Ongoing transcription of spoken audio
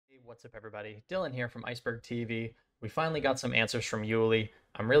What's up, everybody? Dylan here from Iceberg TV. We finally got some answers from Uli.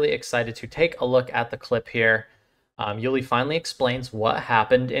 I'm really excited to take a look at the clip here. Uli finally explains what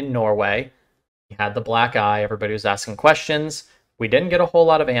happened in Norway. He had the black eye. Everybody was asking questions. We didn't get a whole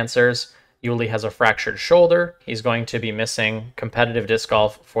lot of answers. Uli has a fractured shoulder. He's going to be missing competitive disc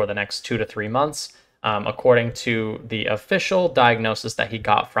golf for the next 2 to 3 months. According to the official diagnosis that he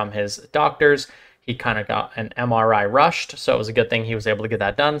got from his doctors, he kind of got an MRI rushed, so it was a good thing he was able to get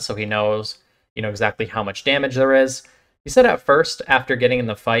that done, so he knows, exactly how much damage there is. He said at first, after getting in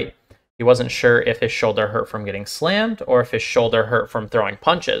the fight, he wasn't sure if his shoulder hurt from getting slammed or if his shoulder hurt from throwing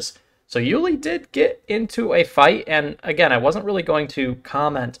punches. So Uli did get into a fight, and again, I wasn't really going to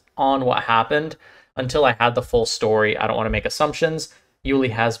comment on what happened until I had the full story. I don't want to make assumptions. Uli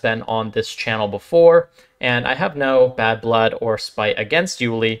has been on this channel before, and I have no bad blood or spite against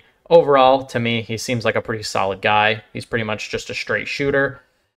Uli. Overall, to me, he seems like a pretty solid guy. He's pretty much just a straight shooter.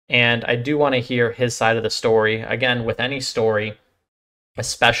 And I do want to hear his side of the story. Again, with any story,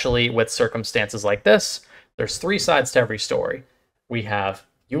 especially with circumstances like this, there's 3 sides to every story. We have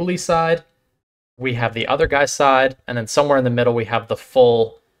Uli's side, we have the other guy's side, and then somewhere in the middle we have the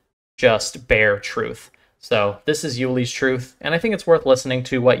full, just bare truth. So this is Uli's truth, and I think it's worth listening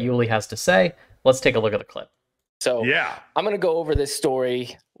to what Uli has to say. Let's take a look at the clip. So yeah, I'm going to go over this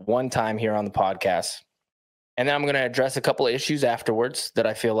story one time here on the podcast, and then I'm going to address a couple of issues afterwards that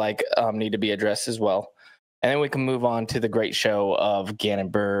I feel like need to be addressed as well. And then we can move on to the great show of Gannon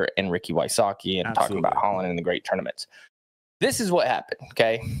Burr and Ricky Wysocki and talking about Holland and the great tournaments. This is what happened,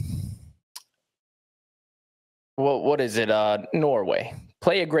 okay? Well, what is it? Norway.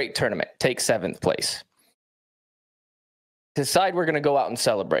 Play a great tournament. Take 7th place. Decide we're going to go out and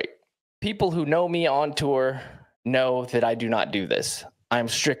celebrate. People who know me on tour know that I do not do this. I'm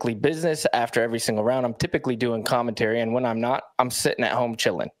strictly business. After every single round, I'm typically doing commentary, and when I'm not, I'm sitting at home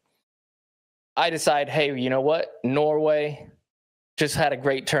chilling. I decide, hey, you know what? Norway just had a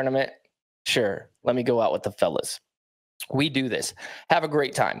great tournament. Sure, let me go out with the fellas. We do this. Have a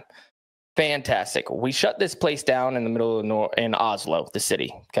great time. Fantastic. We shut this place down in the middle of in Oslo, the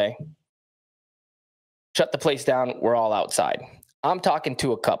city, okay? Shut the place down. We're all outside. I'm talking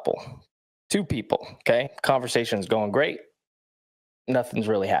to a couple. 2 people, okay? Conversation's going great. Nothing's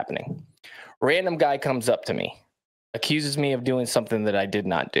really happening. Random guy comes up to me, accuses me of doing something that I did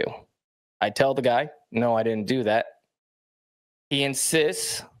not do. I tell the guy, no, I didn't do that. He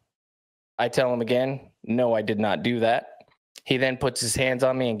insists. I tell him again, no, I did not do that. He then puts his hands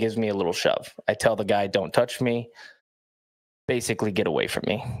on me and gives me a little shove. I tell the guy, don't touch me. Basically, get away from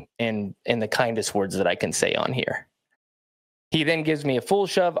me in the kindest words that I can say on here. He then gives me a full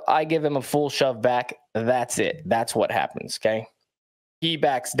shove. I give him a full shove back. That's it. That's what happens, okay? He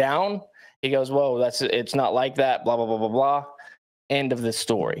backs down. He goes, whoa, it's not like that, blah, blah, blah, blah, blah. End of the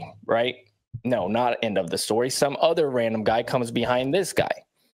story, right? No, not end of the story. Some other random guy comes behind this guy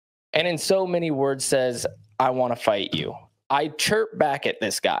and in so many words says, I want to fight you. I chirp back at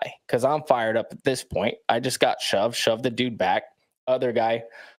this guy because I'm fired up at this point. I just got shoved the dude back. Other guy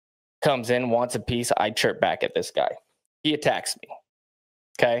comes in, wants a piece. I chirp back at this guy. He attacks me.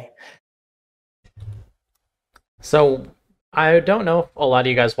 Okay. So I don't know if a lot of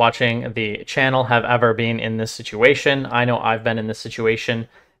you guys watching the channel have ever been in this situation. I know I've been in this situation,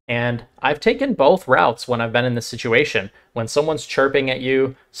 and I've taken both routes when I've been in this situation. When someone's chirping at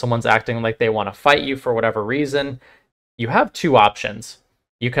you, someone's acting like they want to fight you for whatever reason, you have 2 options.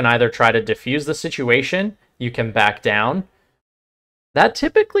 You can either try to diffuse the situation, you can back down. That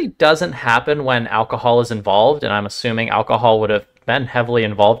typically doesn't happen when alcohol is involved, and I'm assuming alcohol would have been heavily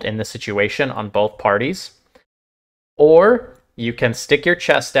involved in the situation on both parties. Or you can stick your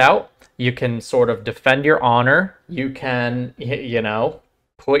chest out, you can sort of defend your honor, you can,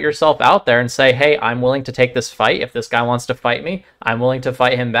 put yourself out there and say, hey, I'm willing to take this fight. If this guy wants to fight me, I'm willing to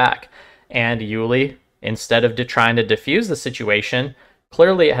fight him back. And Uli, instead of trying to diffuse the situation,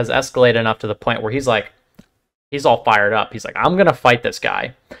 clearly it has escalated enough to the point where he's all fired up. He's like, I'm going to fight this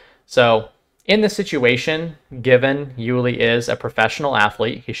guy. So in this situation, given Uli is a professional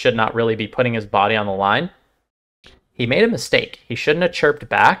athlete, he should not really be putting his body on the line. He made a mistake. He shouldn't have chirped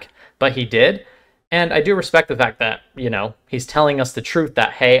back, but he did. And I do respect the fact that, he's telling us the truth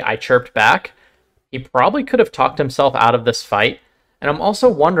that, hey, I chirped back. He probably could have talked himself out of this fight. And I'm also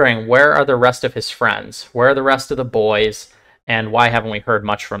wondering, where are the rest of his friends? Where are the rest of the boys? And why haven't we heard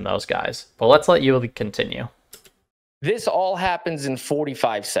much from those guys? But let's let Uli continue. This all happens in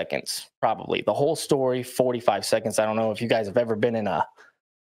 45 seconds, probably. The whole story, 45 seconds. I don't know if you guys have ever been in a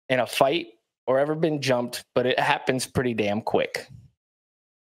fight or ever been jumped, but it happens pretty damn quick.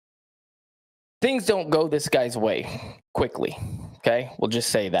 Things don't go this guy's way quickly, okay? We'll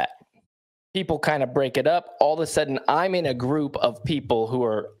just say that. People kind of break it up. All of a sudden, I'm in a group of people who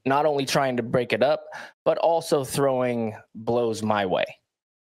are not only trying to break it up, but also throwing blows my way.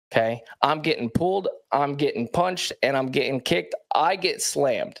 Okay. I'm getting pulled, I'm getting punched, and I'm getting kicked. I get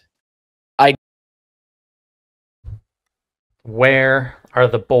slammed. Where are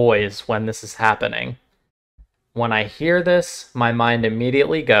the boys when this is happening? When I hear this, my mind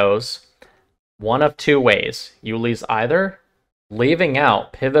immediately goes one of two ways. Yuli's either leaving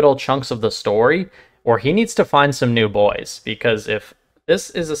out pivotal chunks of the story, or he needs to find some new boys. Because if this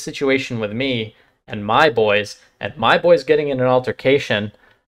is a situation with me and my boys getting in an altercation,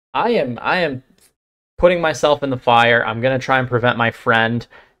 I am putting myself in the fire. I'm gonna try and prevent my friend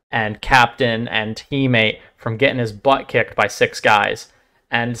and captain and teammate from getting his butt kicked by 6 guys.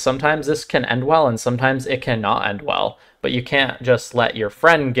 And sometimes this can end well, and sometimes it cannot end well. But you can't just let your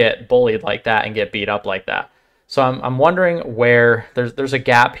friend get bullied like that and get beat up like that. So I'm wondering where there's a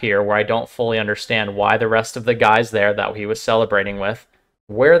gap here where I don't fully understand why the rest of the guys there that he was celebrating with,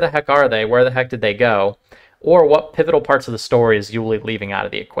 where the heck are they? Where the heck did they go? Or what pivotal parts of the story is Yuli leaving out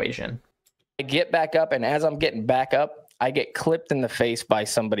of the equation? I get back up, and as I'm getting back up, I get clipped in the face by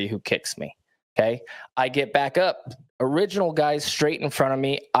somebody who kicks me. Okay. I get back up. Original guy's straight in front of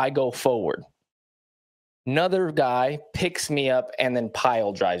me. I go forward. Another guy picks me up and then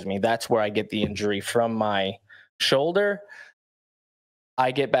pile drives me. That's where I get the injury from my shoulder.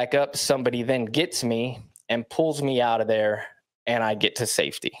 I get back up. Somebody then gets me and pulls me out of there, and I get to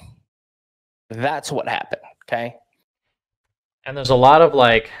safety. That's what happened. Okay. And there's a lot of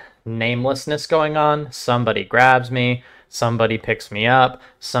like namelessness going on. Somebody grabs me, somebody picks me up,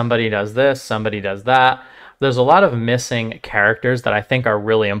 somebody does this, somebody does that. There's a lot of missing characters that I think are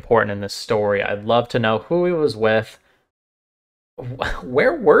really important in this story. I'd love to know who he was with.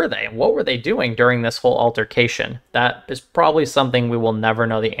 Where were they? What were they doing during this whole altercation? That is probably something we will never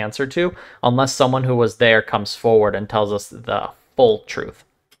know the answer to unless someone who was there comes forward and tells us the full truth.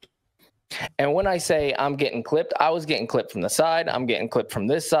 And when I say I'm getting clipped, I was getting clipped from the side, I'm getting clipped from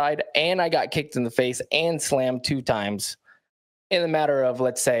this side, and I got kicked in the face and slammed 2 times in a matter of,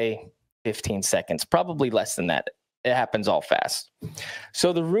 let's say, 15 seconds, probably less than that. It happens all fast.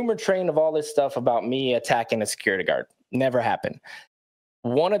 So the rumor train of all this stuff about me attacking a security guard never happened.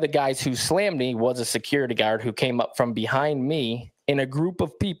 One of the guys who slammed me was a security guard who came up from behind me in a group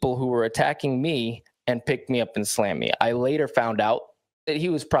of people who were attacking me and picked me up and slammed me. I later found out that he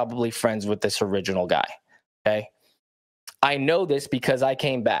was probably friends with this original guy. Okay. I know this because I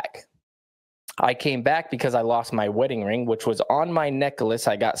came back. I came back because I lost my wedding ring, which was on my necklace.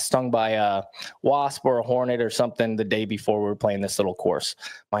 I got stung by a wasp or a hornet or something the day before we were playing this little course.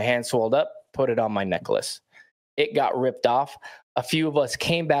 My hand swelled up, put it on my necklace. It got ripped off. A few of us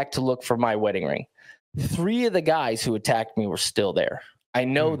came back to look for my wedding ring. 3 of the guys who attacked me were still there. I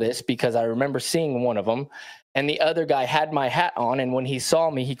know this because I remember seeing one of them, and the other guy had my hat on, and when he saw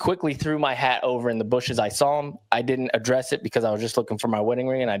me, he quickly threw my hat over in the bushes. I saw him. I didn't address it because I was just looking for my wedding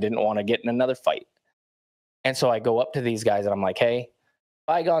ring, and I didn't want to get in another fight. And so I go up to these guys, and I'm like, hey,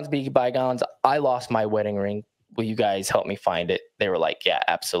 bygones be bygones. I lost my wedding ring. Will you guys help me find it? They were like, yeah,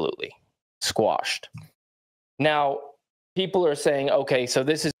 absolutely. Squashed. Now, people are saying, okay, so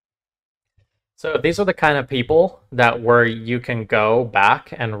this is. So these are the kind of people that where you can go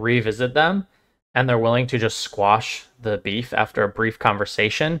back and revisit them and they're willing to just squash the beef after a brief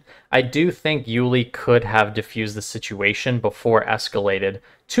conversation. I do think Yuli could have diffused the situation before escalated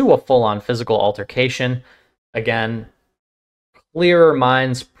to a full-on physical altercation. Again, clearer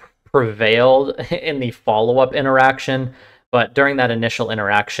minds prevailed in the follow-up interaction, but during that initial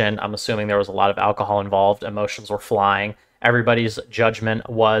interaction, I'm assuming there was a lot of alcohol involved, emotions were flying, everybody's judgment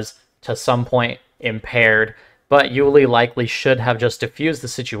was to some point impaired, but Yuli likely should have just diffused the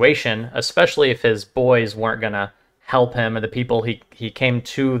situation, especially if his boys weren't going to help him, or the people he came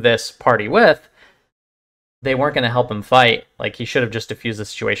to this party with, they weren't going to help him fight. Like, he should have just diffused the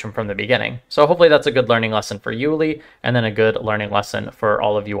situation from the beginning. So hopefully that's a good learning lesson for Yuli, and then a good learning lesson for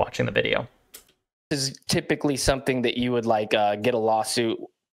all of you watching the video. This is typically something that you would like get a lawsuit,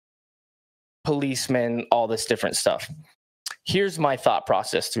 policemen, all this different stuff. Here's my thought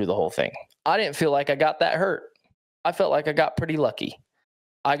process through the whole thing. I didn't feel like I got that hurt. I felt like I got pretty lucky.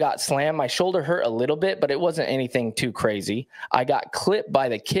 I got slammed. My shoulder hurt a little bit, but it wasn't anything too crazy. I got clipped by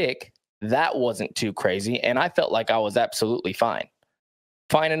the kick. That wasn't too crazy. And I felt like I was absolutely fine.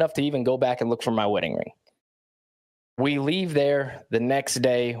 Fine enough to even go back and look for my wedding ring. We leave there the next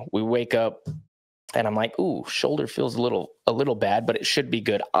day. We wake up and I'm like, ooh, shoulder feels a little bad, but it should be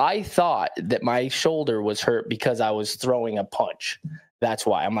good. I thought that my shoulder was hurt because I was throwing a punch. That's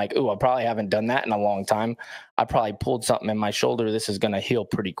why I'm like, ooh, I probably haven't done that in a long time. I probably pulled something in my shoulder. This is going to heal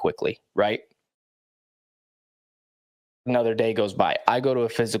pretty quickly, right? Another day goes by. I go to a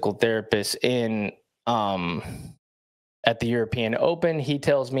physical therapist in at the European Open. He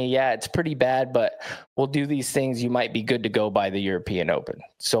tells me, yeah, it's pretty bad, but we'll do these things. You might be good to go by the European Open.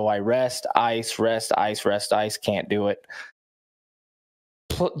 So I rest, ice, rest, ice, rest, ice. Can't do it.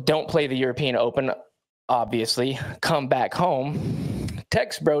 Don't play the European Open, obviously. Come back home.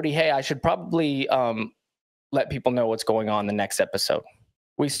 Text Brody, hey, I should probably let people know what's going on in the next episode.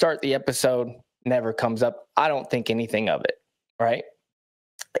 We start the episode, never comes up. I don't think anything of it, right?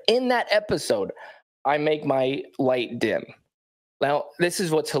 In that episode, I make my light dim. Now, this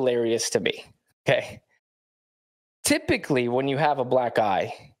is what's hilarious to me, okay? Typically, when you have a black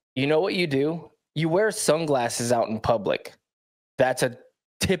eye, you know what you do? You wear sunglasses out in public. That's a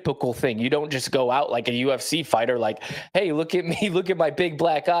typical thing. You don't just go out like a UFC fighter, like, hey, look at me, look at my big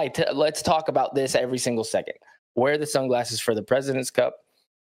black eye. Let's talk about this every single second. Wear the sunglasses for the President's Cup.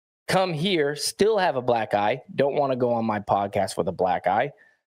 Come here, still have a black eye. Don't want to go on my podcast with a black eye.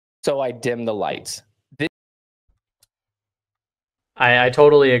 So I dim the lights. I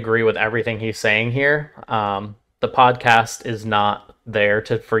totally agree with everything he's saying here. The podcast is not there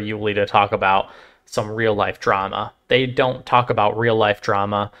for Uli to talk about some real life drama. They don't talk about real life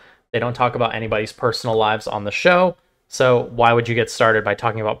drama. They don't talk about anybody's personal lives on the show. So why would you get started by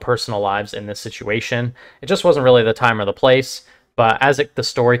talking about personal lives in this situation? It just wasn't really the time or the place. But as the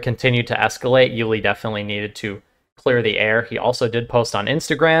story continued to escalate, Uli definitely needed to clear the air. He also did post on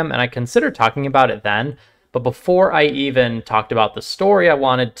Instagram, and I considered talking about it then. But before I even talked about the story, I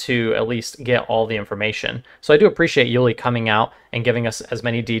wanted to at least get all the information. So I do appreciate Uli coming out and giving us as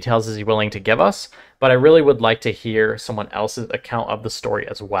many details as he's willing to give us. But I really would like to hear someone else's account of the story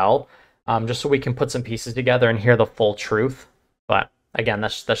as well, just so we can put some pieces together and hear the full truth. But again,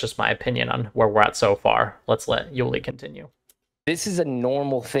 that's just my opinion on where we're at so far. Let's let Uli continue. This is a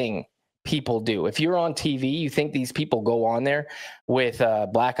normal thing people do. If you're on TV, you think these people go on there with a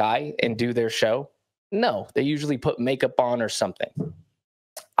black eye and do their show? No, they usually put makeup on or something.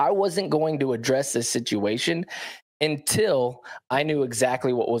 I wasn't going to address this situation until I knew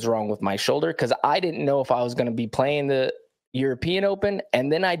exactly what was wrong with my shoulder, because I didn't know if I was going to be playing the European Open, and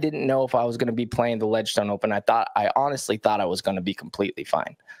then I didn't know if I was going to be playing the Ledgestone Open. I honestly thought I was going to be completely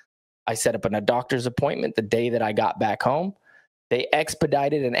fine. I set up a doctor's appointment the day that I got back home. They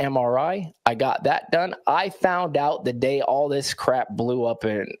expedited an MRI. I got that done. I found out the day all this crap blew up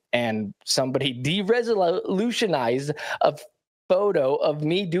and somebody de-resolutionized a photo of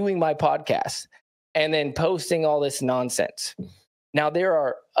me doing my podcast and then posting all this nonsense. Now, there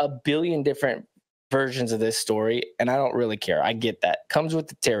are a billion different versions of this story, and I don't really care. I get that. Comes with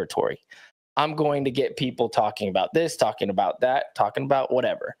the territory. I'm going to get people talking about this, talking about that, talking about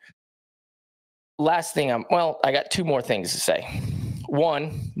whatever. Last thing I got two more things to say.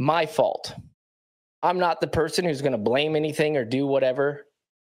 One, my fault. I'm not the person who's going to blame anything or do whatever.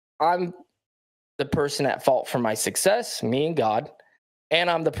 I'm the person at fault for my success, me and God. And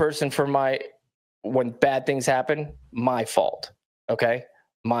I'm the person for when bad things happen, my fault. Okay?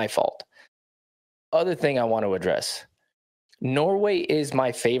 My fault. Other thing I want to address. Norway is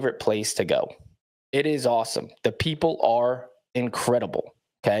my favorite place to go. It is awesome. The people are incredible.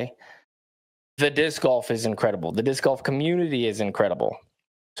 Okay? The disc golf is incredible. The disc golf community is incredible.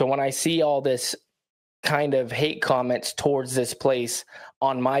 So when I see all this kind of hate comments towards this place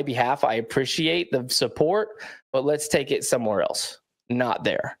on my behalf, I appreciate the support, but let's take it somewhere else. Not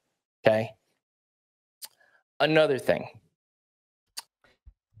there. Okay. Another thing.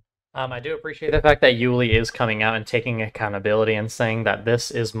 I do appreciate the fact that Uli is coming out and taking accountability and saying that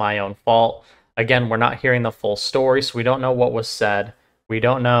this is my own fault. Again, we're not hearing the full story, so we don't know what was said. We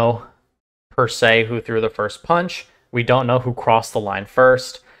don't know per se who threw the first punch. We don't know who crossed the line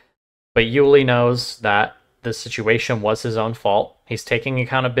first. But Uli knows that the situation was his own fault. He's taking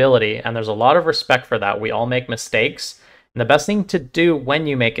accountability, and there's a lot of respect for that. We all make mistakes. And the best thing to do when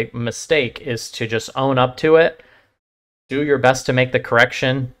you make a mistake is to just own up to it. Do your best to make the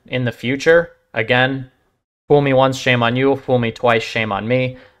correction in the future. Again, fool me once, shame on you. Fool me twice, shame on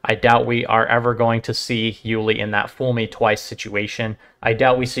me. I doubt we are ever going to see Uli in that fool me twice situation. I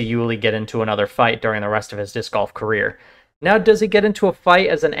doubt we see Uli get into another fight during the rest of his disc golf career. Now, does he get into a fight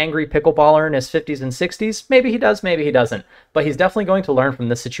as an angry pickleballer in his 50s and 60s? Maybe he does, maybe he doesn't. But he's definitely going to learn from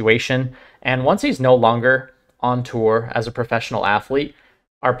this situation. And once he's no longer on tour as a professional athlete,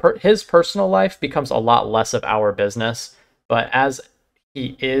 his personal life becomes a lot less of our business. But as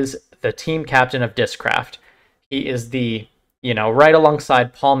he is the team captain of Discraft, he is the, right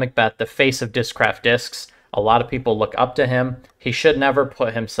alongside Paul McBeth, the face of Discraft Discs. A lot of people look up to him. He should never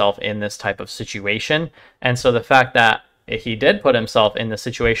put himself in this type of situation. And so the fact that he did put himself in this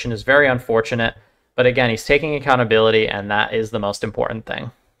situation is very unfortunate. But again, he's taking accountability, and that is the most important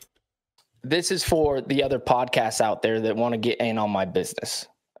thing. This is for the other podcasts out there that want to get in on my business.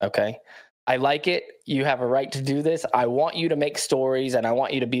 Okay. I like it. You have a right to do this. I want you to make stories and I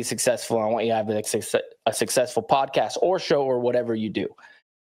want you to be successful. I want you to have a successful podcast or show or whatever you do.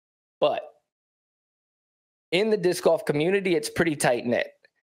 But in the disc golf community, it's pretty tight knit.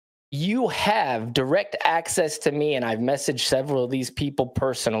 You have direct access to me, and I've messaged several of these people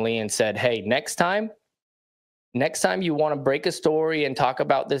personally and said, hey, next time you want to break a story and talk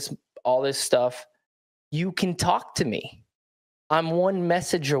about all this stuff, you can talk to me. I'm one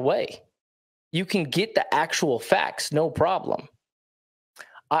message away. You can get the actual facts, no problem.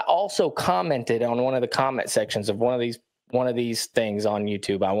 I also commented on one of the comment sections of one of these things on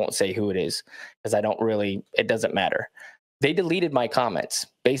YouTube. I won't say who it is because it doesn't matter. They deleted my comments,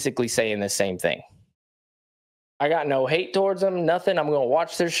 basically saying the same thing. I got no hate towards them, nothing. I'm going to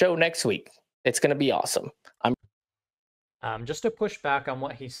watch their show next week. It's going to be awesome. Just to push back on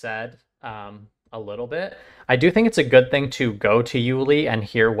what he said a little bit, I do think it's a good thing to go to Uli and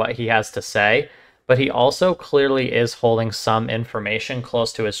hear what he has to say, but he also clearly is holding some information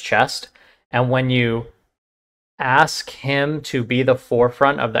close to his chest. And when you ask him to be the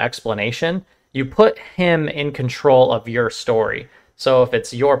forefront of the explanation, you put him in control of your story. So if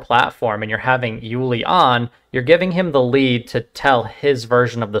it's your platform and you're having Uli on, you're giving him the lead to tell his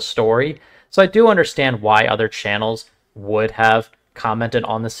version of the story. So I do understand why other channels would have commented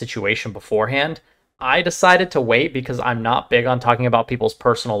on the situation beforehand. I decided to wait because I'm not big on talking about people's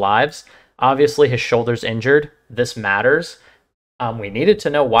personal lives. Obviously, his shoulder's injured. This matters. We needed to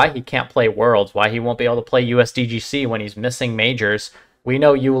know why he can't play Worlds, why he won't be able to play USDGC when he's missing majors. We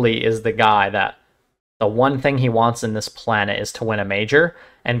know Uli is the guy that the one thing he wants in this planet is to win a major.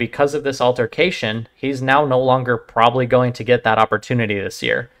 And because of this altercation, he's now no longer probably going to get that opportunity this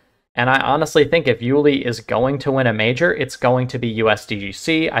year. And I honestly think if Uli is going to win a major, it's going to be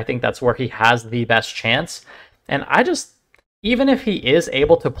USDGC. I think that's where he has the best chance. And even if he is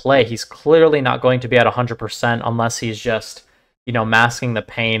able to play, he's clearly not going to be at 100% unless he's just, masking the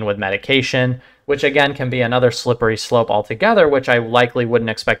pain with medication, which again can be another slippery slope altogether, which I likely wouldn't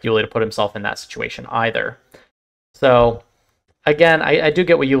expect Uli to put himself in that situation either. So again, I do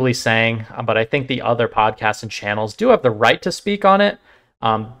get what Yuli's saying, but I think the other podcasts and channels do have the right to speak on it.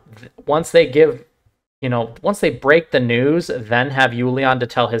 Once they break the news, then have Uli on to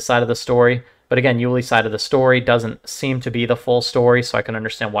tell his side of the story. But again, Yuli's side of the story doesn't seem to be the full story, so I can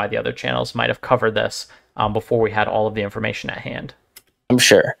understand why the other channels might have covered this before we had all of the information at hand. I'm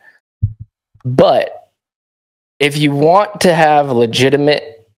sure. But if you want to have a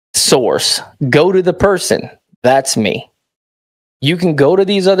legitimate source, go to the person. That's me. You can go to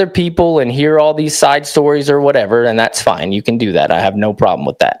these other people and hear all these side stories or whatever, and that's fine. You can do that. I have no problem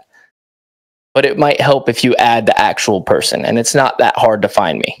with that. But it might help if you add the actual person, and it's not that hard to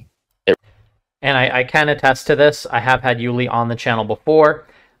find me. And I can attest to this. I have had Uli on the channel before.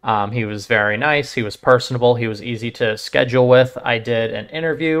 He was very nice. He was personable. He was easy to schedule with. I did an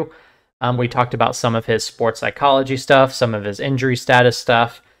interview. We talked about some of his sports psychology stuff, some of his injury status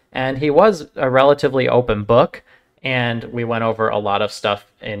stuff, and he was a relatively open book. And we went over a lot of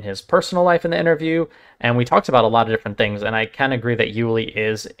stuff in his personal life in the interview, and we talked about a lot of different things. And I can agree that Uli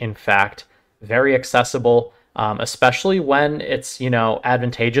is, in fact, very accessible, especially when it's,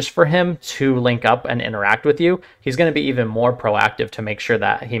 advantageous for him to link up and interact with you. He's going to be even more proactive to make sure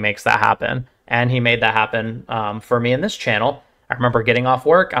that he makes that happen. And he made that happen for me in this channel. I remember getting off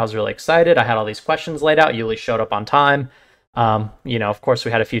work. I was really excited. I had all these questions laid out. Uli showed up on time. Of course,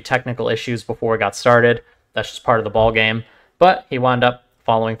 we had a few technical issues before we got started. That's just part of the ball game. But he wound up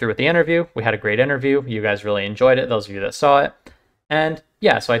following through with the interview. We had a great interview. You guys really enjoyed it, those of you that saw it. And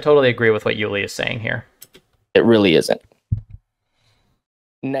yeah, so I totally agree with what Uli is saying here. It really isn't.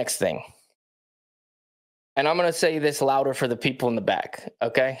 Next thing. And I'm going to say this louder for the people in the back,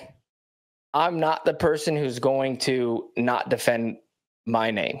 okay? I'm not the person who's going to not defend my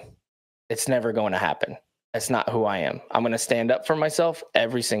name. It's never going to happen. That's not who I am. I'm going to stand up for myself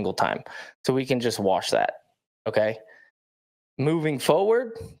every single time. So we can just wash that. Okay. Moving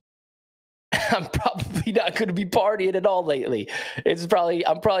forward, I'm probably not going to be partying at all lately. I'm probably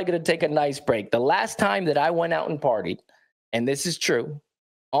going to take a nice break. The last time that I went out and partied, and this is true,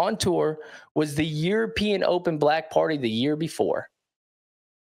 on tour was the European Open Black Party the year before.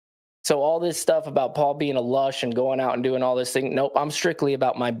 So all this stuff about Paul being a lush and going out and doing all this thing, nope, I'm strictly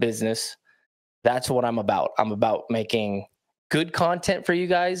about my business. That's what I'm about. I'm about making good content for you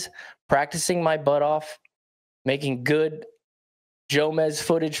guys, practicing my butt off, making good Jomez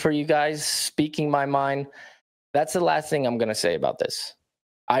footage for you guys, speaking my mind. That's the last thing I'm going to say about this.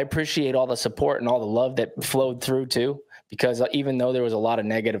 I appreciate all the support and all the love that flowed through too, because even though there was a lot of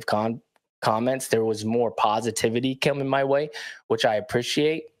negative comments, there was more positivity coming my way, which I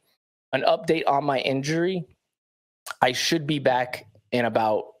appreciate. An update on my injury. I should be back in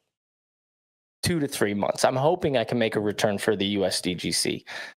about 2 to 3 months. I'm hoping I can make a return for the USDGC.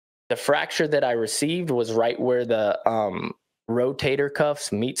 The fracture that I received was right where the rotator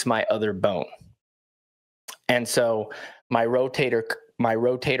cuffs meets my other bone. And so my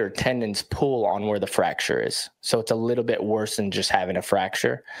rotator tendons pull on where the fracture is. So it's a little bit worse than just having a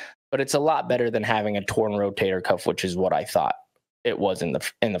fracture, but it's a lot better than having a torn rotator cuff, which is what I thought it was in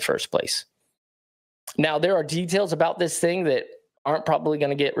the first place. Now, there are details about this thing that aren't probably going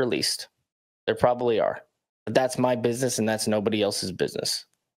to get released. There probably are. But that's my business, and that's nobody else's business.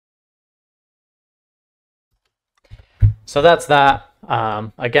 So that's that.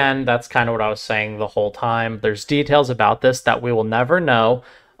 Again, that's kind of what I was saying the whole time. There's details about this that we will never know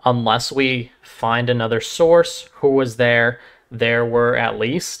unless we find another source who was there. There were at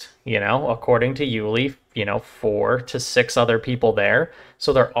least, according to Uli, 4 to 6 other people there.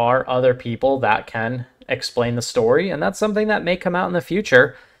 So there are other people that can explain the story, and that's something that may come out in the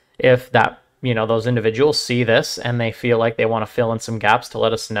future if those individuals see this and they feel like they want to fill in some gaps to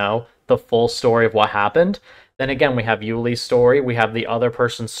let us know the full story of what happened. Then again, we have Uli's story, we have the other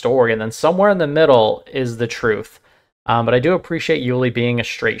person's story, and then somewhere in the middle is the truth. But I do appreciate Uli being a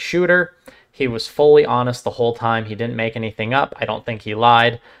straight shooter. He was fully honest the whole time. He didn't make anything up. I don't think he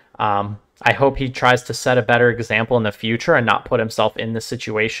lied. I hope he tries to set a better example in the future and not put himself in this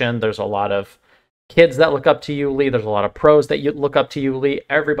situation. There's a lot of kids that look up to Uli. There's a lot of pros that look up to Uli.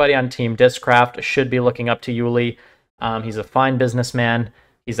 Everybody on Team Discraft should be looking up to Uli. He's a fine businessman.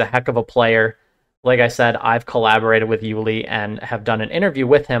 He's a heck of a player. Like I said, I've collaborated with Uli and have done an interview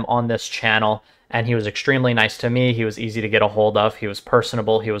with him on this channel, and he was extremely nice to me. He was easy to get a hold of. He was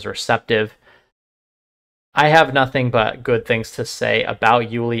personable. He was receptive. I have nothing but good things to say about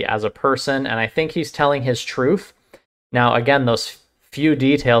Uli as a person, and I think he's telling his truth. Now, again, those few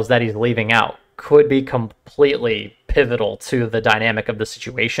details that he's leaving out could be completely pivotal to the dynamic of the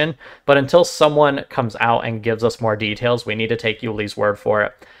situation, but until someone comes out and gives us more details, we need to take Uli's word for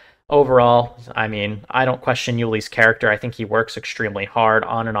it. Overall, I don't question Uli's character. I think he works extremely hard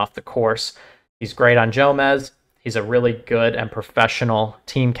on and off the course. He's great on Jomez. He's a really good and professional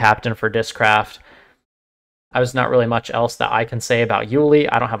team captain for Discraft. There's not really much else that I can say about Uli.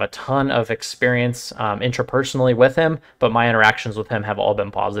 I don't have a ton of experience intrapersonally with him, but my interactions with him have all been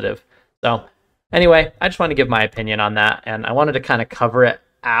positive. So anyway, I just want to give my opinion on that, and I wanted to kind of cover it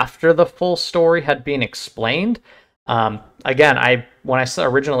after the full story had been explained. Again, when I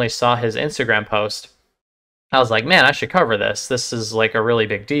originally saw his Instagram post, I was like, man, I should cover this. This is like a really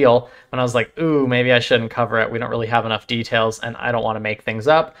big deal. And I was like, ooh, maybe I shouldn't cover it. We don't really have enough details, and I don't want to make things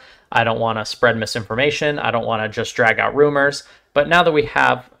up. I don't want to spread misinformation. I don't want to just drag out rumors. But now that we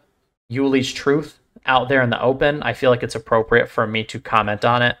have Uli's truth out there in the open, I feel like it's appropriate for me to comment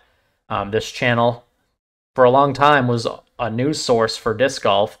on it. This channel, for a long time, was a news source for disc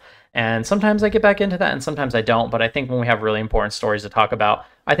golf. And sometimes I get back into that and sometimes I don't. But I think when we have really important stories to talk about,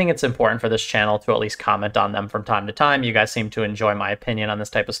 I think it's important for this channel to at least comment on them from time to time. You guys seem to enjoy my opinion on this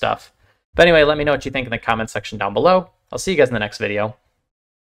type of stuff. But anyway, let me know what you think in the comment section down below. I'll see you guys in the next video.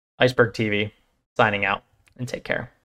 Iceberg TV, signing out, and take care.